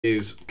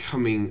is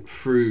coming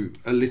through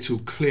a little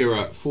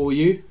clearer for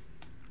you.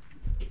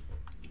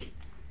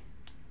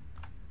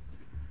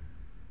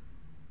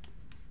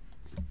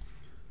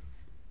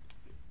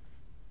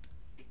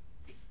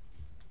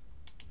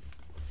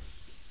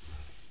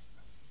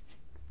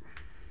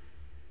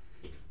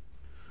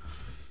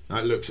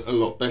 That looks a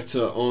lot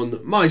better on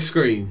my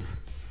screen.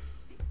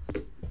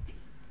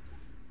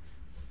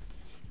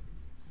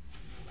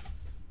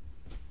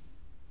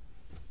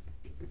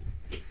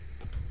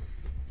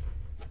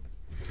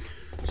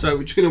 So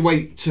we're just going to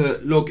wait to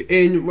log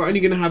in. We're only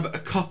going to have a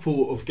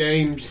couple of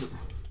games.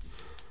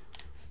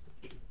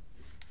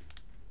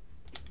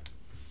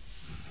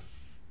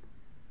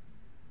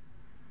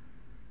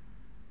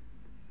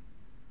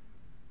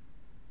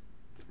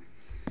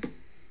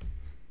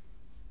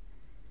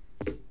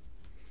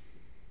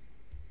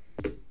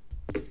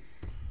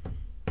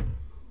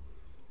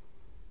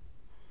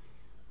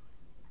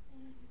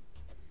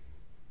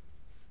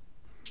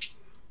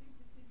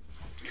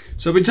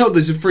 So I've been told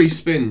there's a free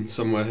spin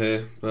somewhere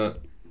here,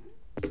 but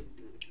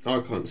I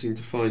can't seem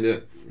to find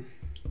it.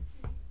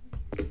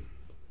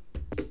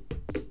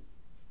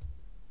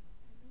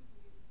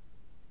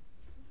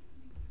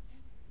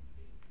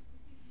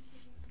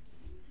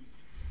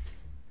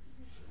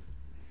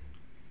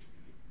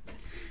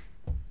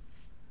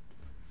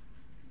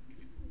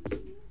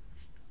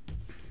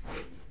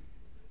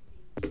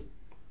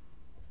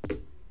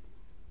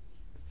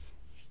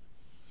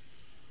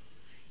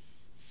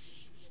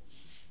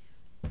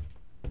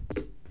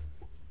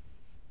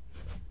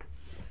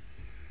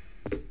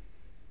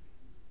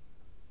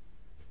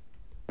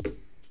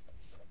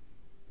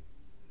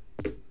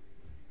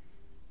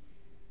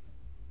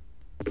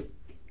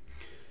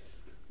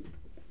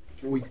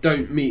 We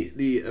don't meet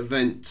the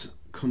event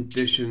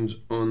conditions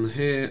on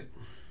here.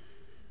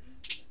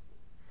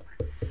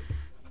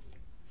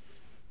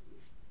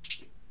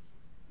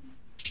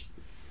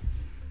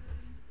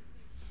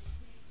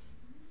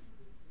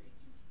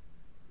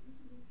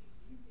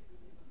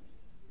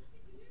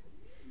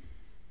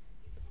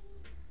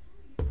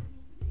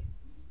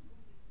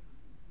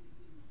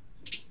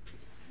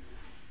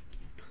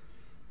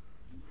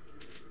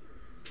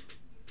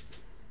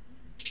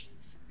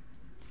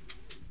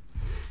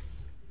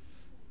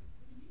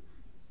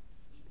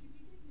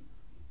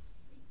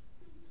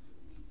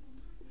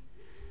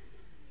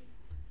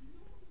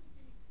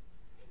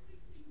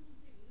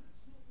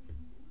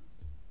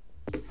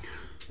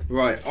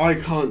 Right, I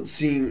can't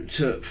seem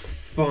to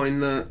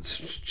find that.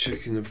 Just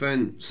checking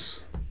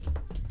events.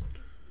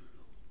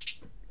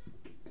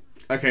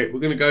 Okay, we're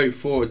going to go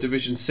for a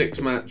Division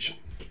 6 match.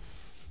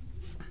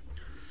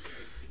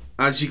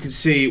 As you can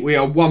see, we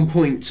are 1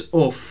 point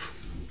off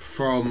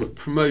from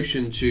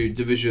promotion to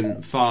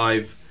Division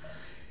 5.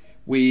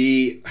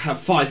 We have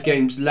 5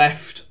 games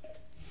left,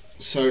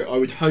 so I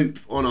would hope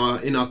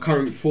in our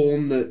current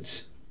form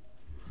that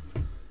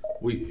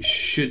we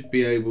should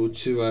be able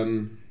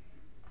to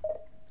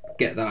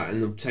get that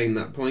and obtain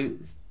that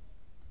point.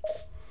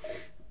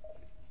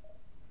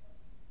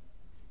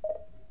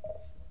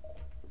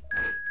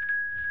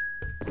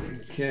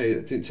 Okay,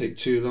 that didn't take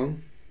too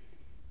long.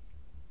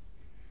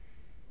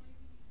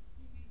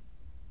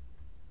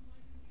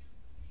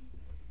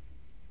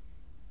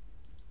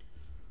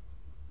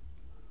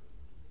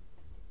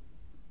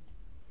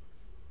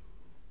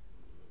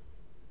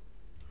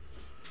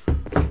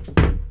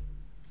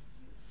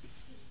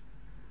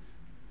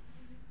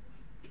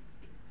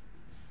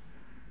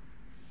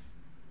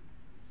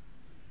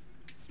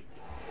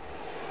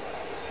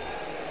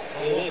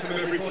 Welcome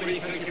everybody,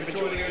 thank you for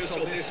joining us on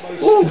this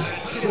most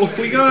off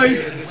we go.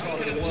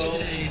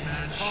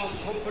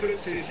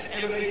 Confidence is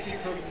emanating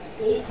from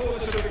all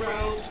corners of the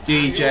ground.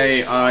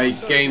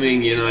 DJI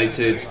Gaming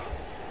United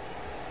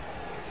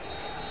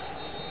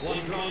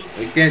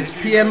against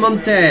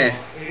Piemonte.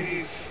 It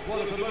is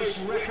one of the most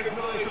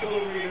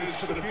recognisable arenas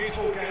for the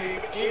beautiful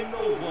game in the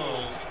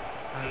world,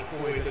 and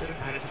boy does it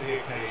add to the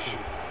occasion.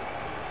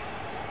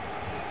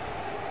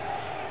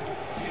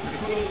 You can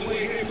put all the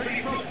way here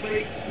pretty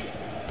promptly.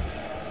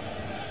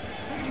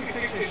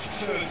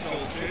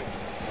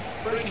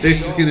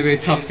 This is going to be a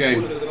tough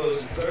game. One of the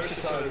most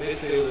versatile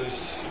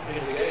midfielders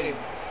in the game,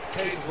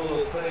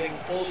 capable of playing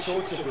all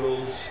sorts of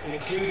roles,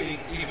 including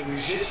even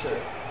regista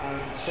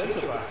and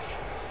centre-back.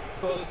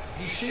 But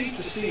he seems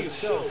to see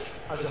himself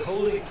as a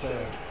holding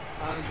player,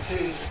 and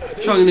his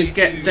trying to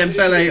get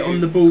Dembele on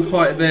the ball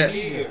quite a bit.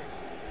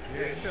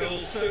 Yes, they'll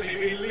certainly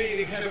be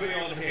leaning heavily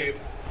on him.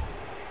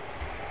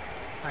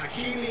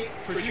 Hakimi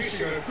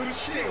producing a good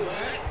steal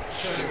there,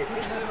 showing a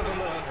good level of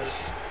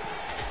alertness.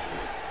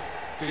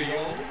 De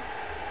Jong.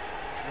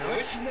 Now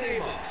it's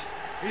Neymar.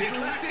 He's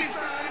left his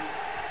man.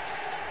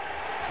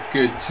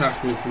 Good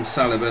tackle from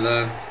Saliba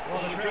there.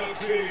 Well, the crowd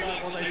clearly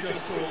like what they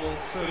just saw.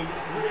 Some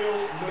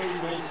real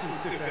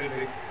no-nonsense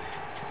defending.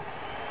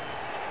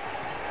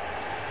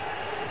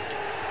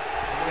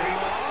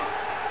 Neymar.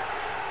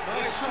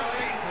 Nice try,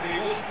 but he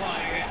wasn't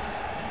buying it.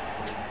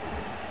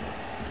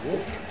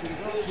 Walker did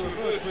well to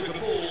emerge with the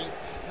ball.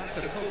 That's a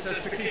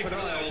contest to keep an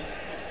eye on.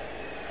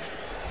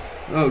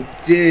 Oh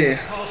dear.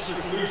 Pass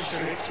is loose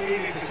and it's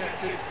being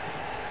intercepted.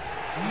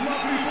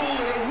 Lovely ball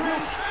and a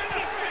real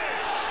tender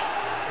finish.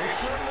 It's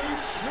run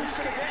loose. Who's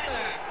going to get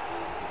there?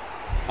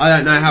 I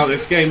don't know how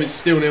this game is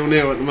still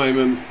 0-0 at the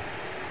moment.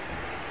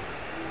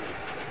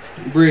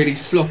 Really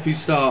sloppy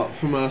start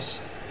from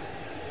us.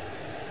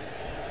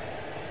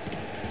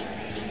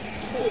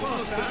 Poor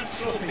pass that,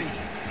 sloppy.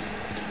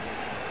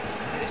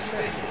 And it's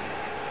Messi.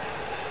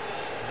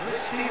 Now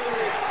it's Di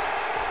Maria.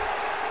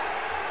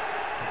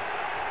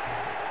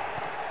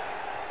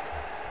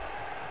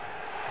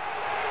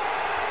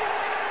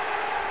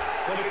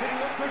 Well, it didn't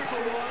look good for a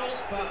while,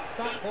 but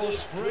that was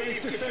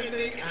brave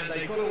defending and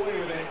they got away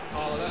with it.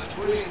 Oh, that's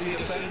brilliantly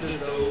defended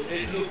though.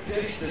 It looked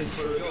destined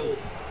for a goal.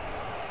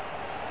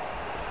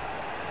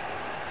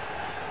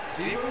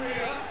 Di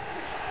Maria.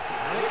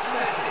 Now it's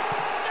Messi.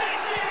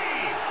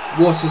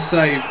 Messi! What a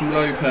save from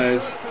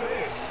Lopez.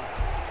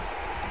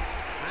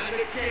 And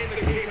again the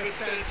keeper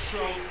stands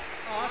strong.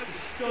 Oh, that's a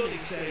stunning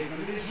save. I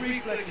mean, his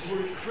reflexes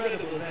were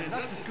incredible then.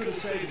 That's as good a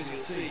save as you'll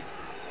see.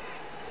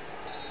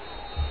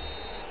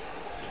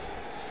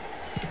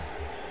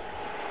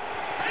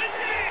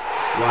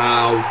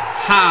 Wow.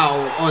 How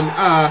on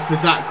earth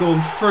has that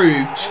gone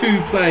through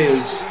two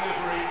players?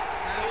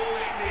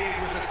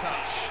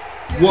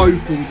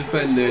 Woeful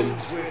defending.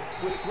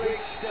 With great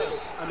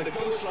stealth and a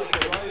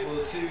ghost-like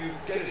arrival to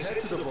get his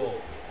head to the ball.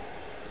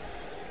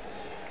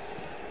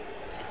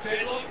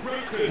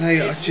 They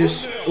are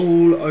just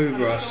all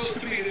over us.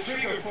 To be the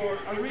trigger for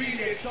a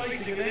really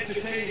exciting and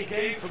entertaining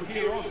game from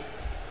here on.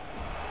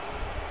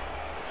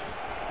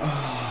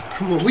 Oh,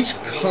 come on, we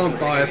just can't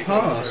buy a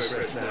pass.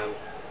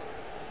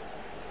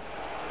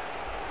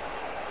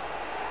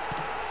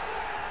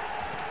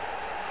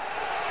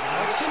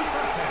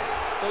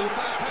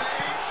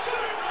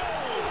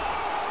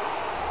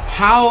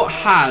 How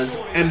has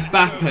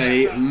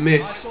Mbappe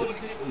missed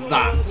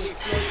that?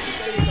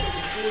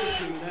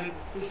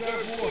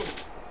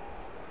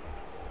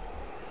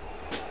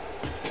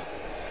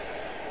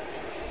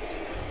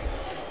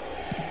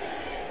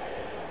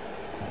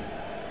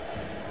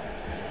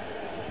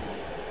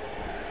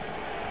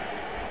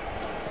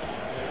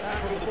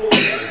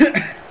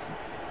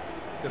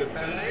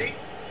 Dembele.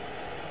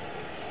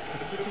 It's a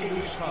pretty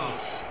loose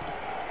pass.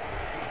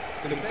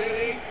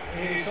 Dembele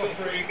is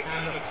offering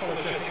an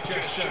apologetic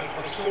gesture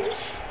of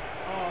sorts.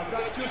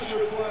 That just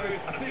required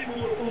a bit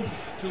more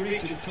oomph to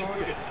reach its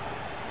target.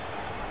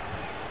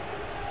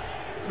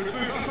 Could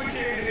move up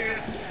again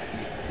here.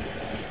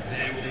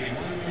 There will be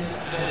one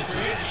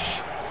Modric.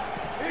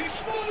 It's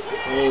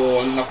Modric!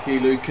 Oh, unlucky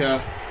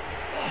Luca.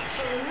 Oh,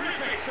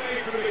 terrific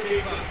save from the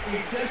keeper.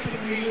 He's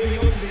definitely living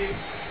up to the...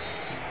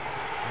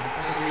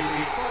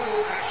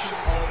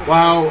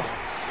 Wow.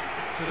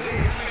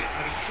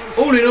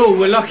 All in all,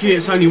 we're lucky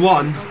it's only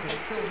one.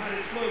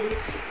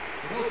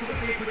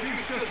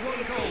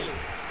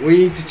 We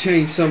need to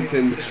change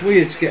something because we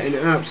are just getting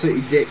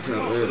absolutely dicked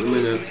out there at the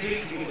minute.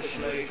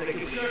 They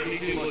can certainly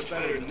do much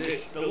better than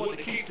this. They'll want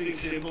to keep things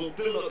simple,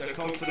 build up their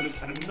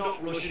confidence and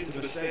not rush into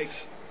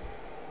mistakes.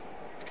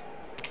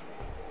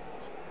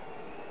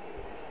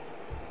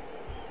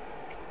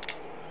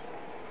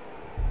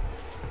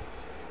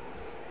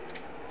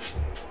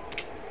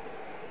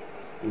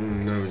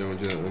 No, we don't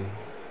want to do that then.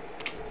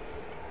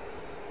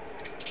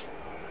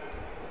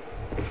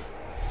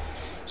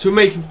 So we're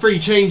making 3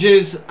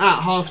 changes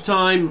at half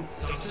time.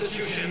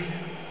 Substitution.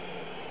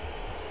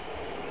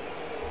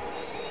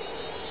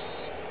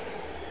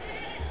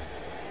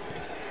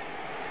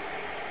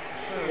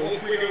 So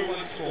off we go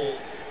once more.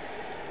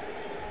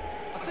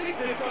 I think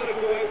they've got to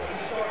go out at the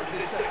start of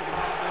this second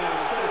half now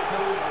and set a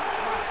tone that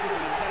smacks of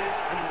intent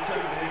and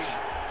determination.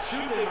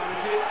 Should they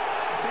manage it?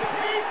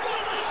 He's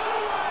got the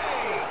shot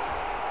away!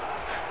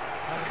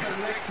 A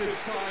collective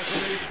sigh of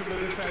relief from the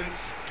defence.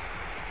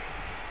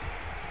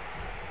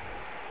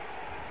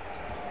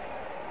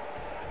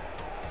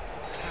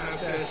 And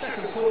their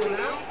second corner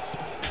now.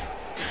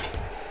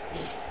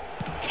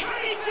 Can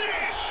he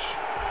finish?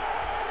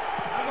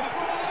 And the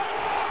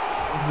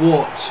follow-up.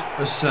 What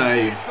a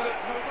save. But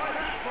not by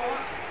that far.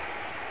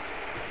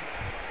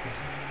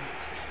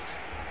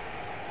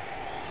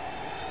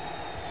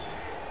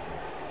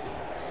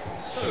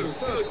 So,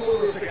 third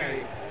quarter of the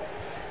game.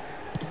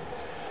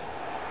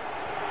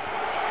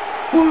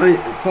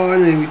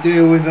 Finally, we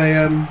deal with a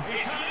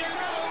He's having a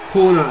go.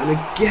 corner, and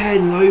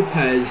again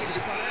Lopez.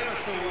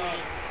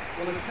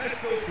 Well, as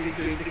Test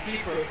goalkeeper, the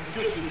keeper has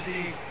just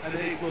received an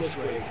A+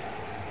 grade.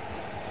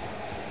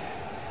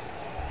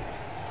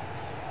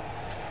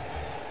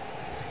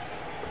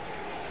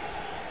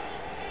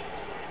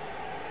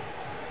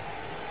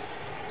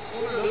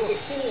 Corner number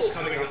 4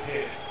 coming up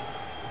here.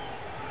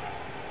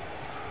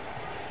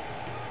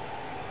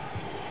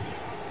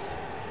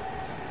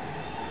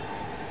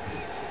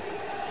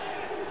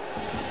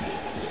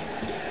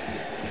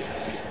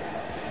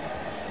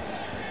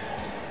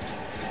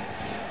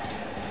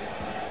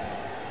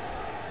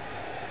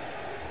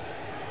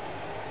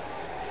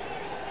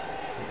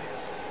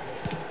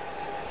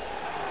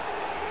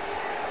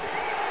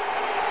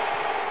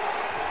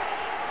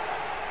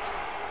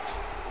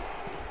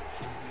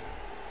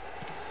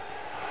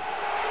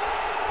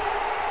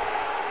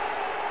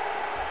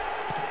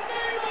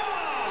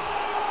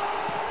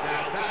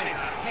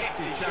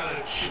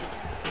 match.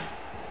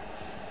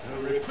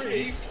 A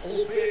reprieve,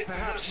 albeit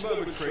perhaps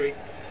momentary.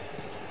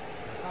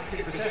 Back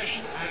in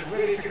possession and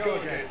ready to go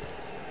again.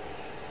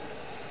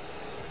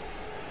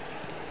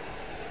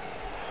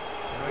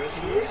 Now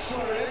it's Luis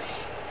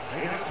Suarez,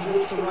 heading out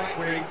towards the right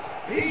wing.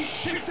 He's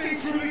shifting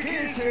through the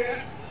gears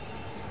here.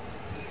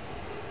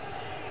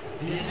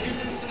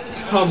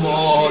 Come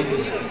on.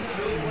 Coming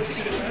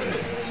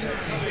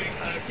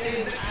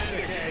again and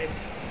again.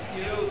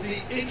 You know,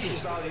 the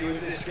interest value in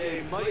this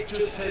game might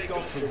just take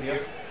off from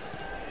here.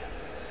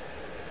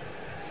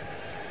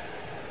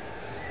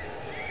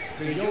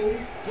 De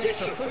Jong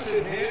gets a foot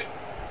in here.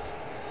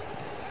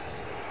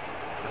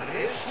 And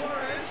here's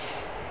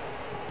Suarez.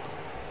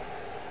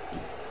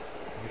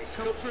 He's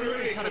come through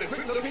and he's had a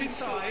quick look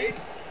inside.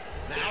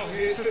 Now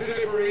here's the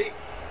delivery.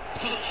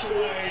 Punched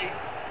away.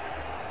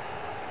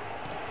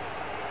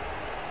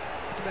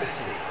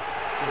 Messi.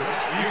 Well,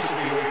 that's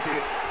beautifully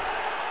weighted.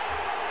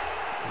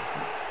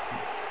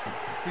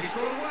 He's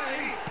got away.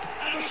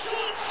 And the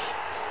shot!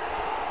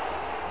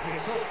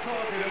 It's off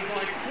target and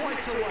by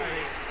quite a way.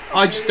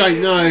 I just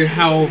don't know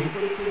how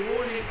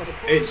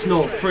it's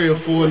not 3 or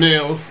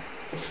 4-0.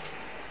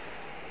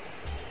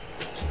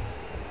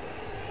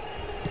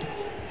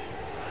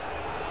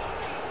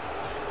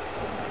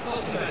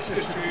 Not the best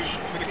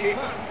distribution from the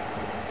keeper.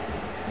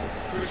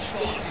 Good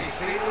spot, he's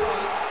seen the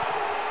run.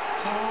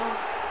 Tar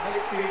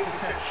makes the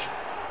interception.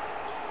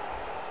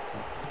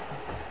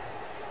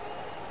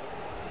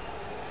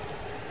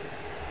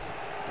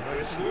 Now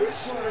it's Luis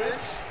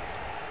Suarez.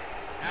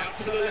 Out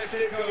to the left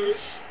it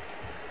goes.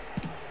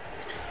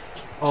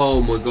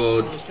 Oh my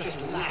god. It's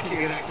just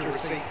lacking in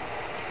accuracy.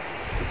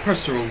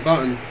 Press the wrong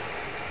button.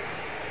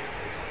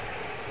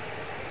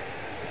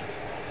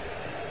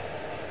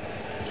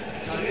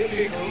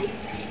 Talifico,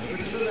 over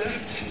to the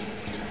left.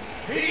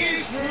 He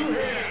is through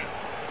here.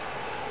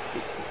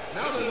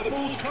 Now that the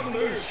ball's come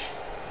loose.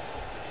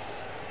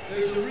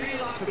 There's a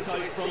real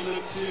appetite from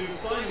them to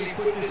finally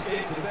put this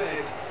game to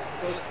bed,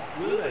 but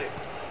will they?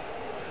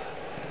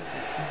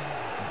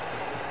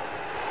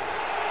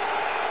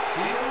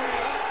 Di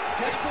Maria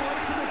gets away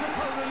from his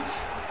opponent.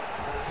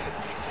 That's an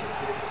excellent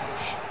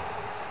interception.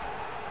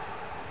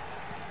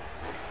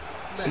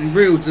 Some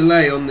real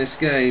delay on this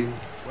game.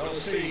 Well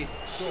seen,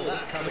 saw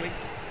that coming.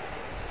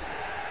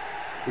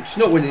 We're just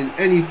not winning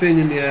anything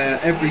in the air.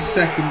 Every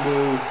second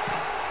ball.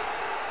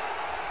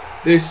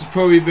 This has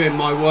probably been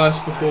my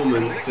worst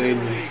performance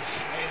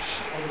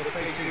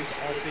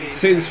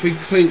since we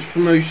clinched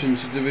promotion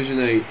to Division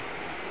 8.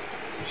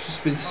 It's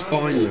just been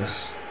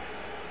spineless.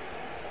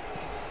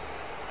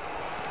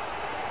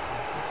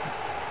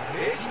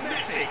 Here's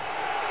Messi.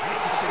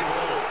 Interesting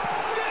ball.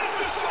 There's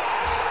the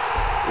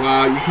shot.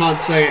 Wow, you can't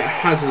say it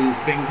hasn't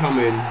been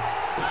coming. And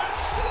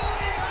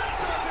surely that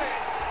does it.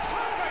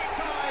 Perfect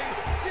time.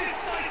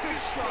 Decisive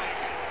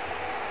strike.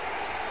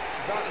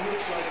 That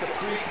looks like a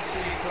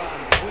preconceived plan.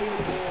 Win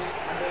the ball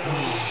and then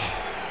unleash.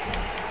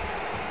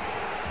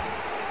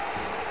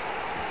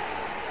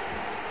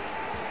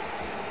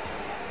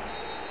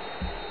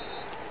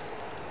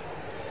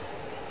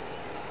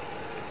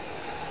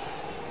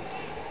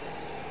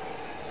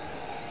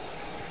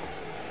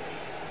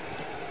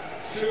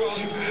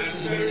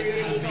 And very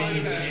little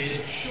time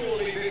left.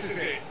 Surely this is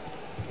it.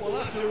 Well,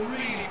 that's a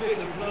really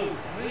bitter blow.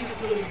 I think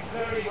it's going to be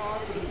very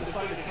hard for them to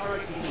find a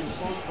character to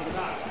respond from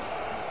that.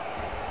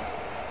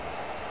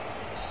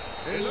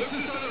 It looks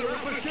as though the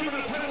ref has given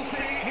a penalty.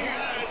 He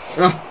has.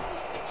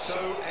 So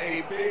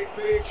a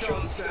big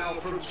chance now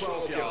from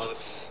 12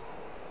 yards.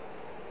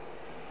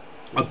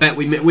 I bet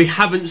we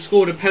haven't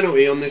scored a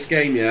penalty on this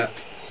game yet.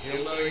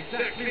 He'll know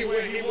exactly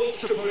where he wants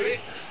to put it.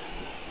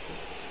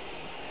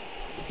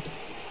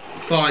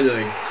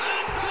 Finally.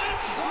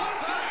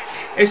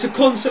 It's a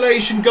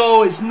consolation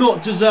goal. It's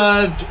not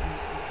deserved.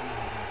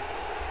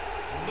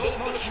 Not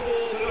much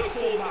more than a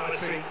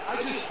formality.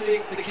 I just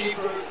think the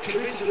keeper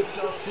committed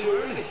himself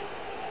too early.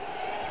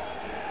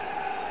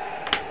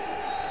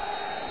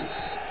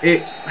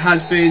 It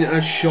has been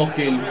a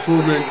shocking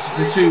performance.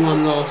 It's a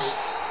 2-1 loss.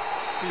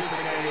 Super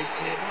game.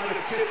 It might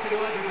have tipped in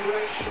either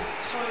direction.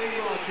 Tiny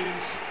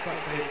margins, but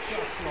they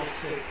just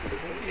lost it.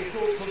 What are your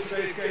thoughts on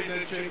today's game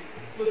then, Jim?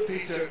 Look,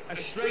 Peter, a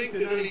strength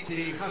in any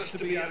team has to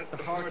be at the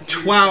heart of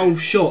 12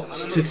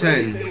 shots to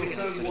 10. They were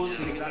found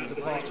wanting in that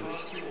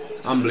department.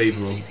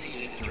 Unbelievable.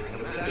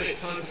 And then it's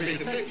time for me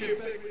to thank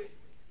you.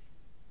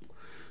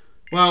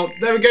 Well,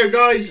 there we go,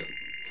 guys.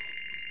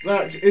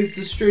 That is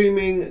the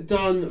streaming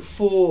done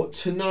for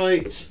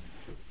tonight.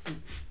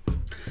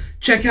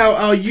 Check out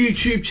our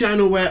YouTube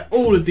channel where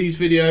all of these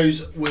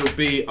videos will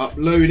be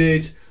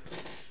uploaded.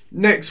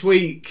 Next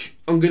week,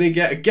 I'm going to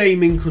get a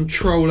gaming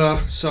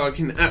controller so I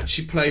can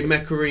actually play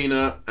Mech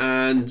Arena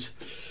and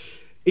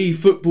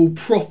eFootball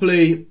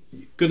properly.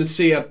 Going to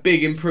see a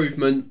big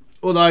improvement.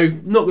 Although,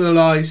 not going to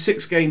lie,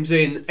 6 games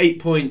in, 8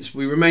 points.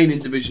 We remain in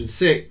Division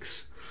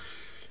 6.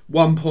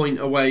 1 point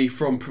away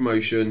from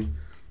promotion.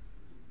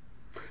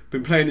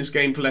 Been playing this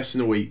game for less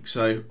than a week,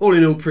 so all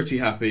in all, pretty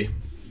happy.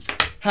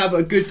 Have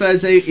a good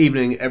Thursday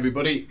evening,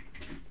 everybody.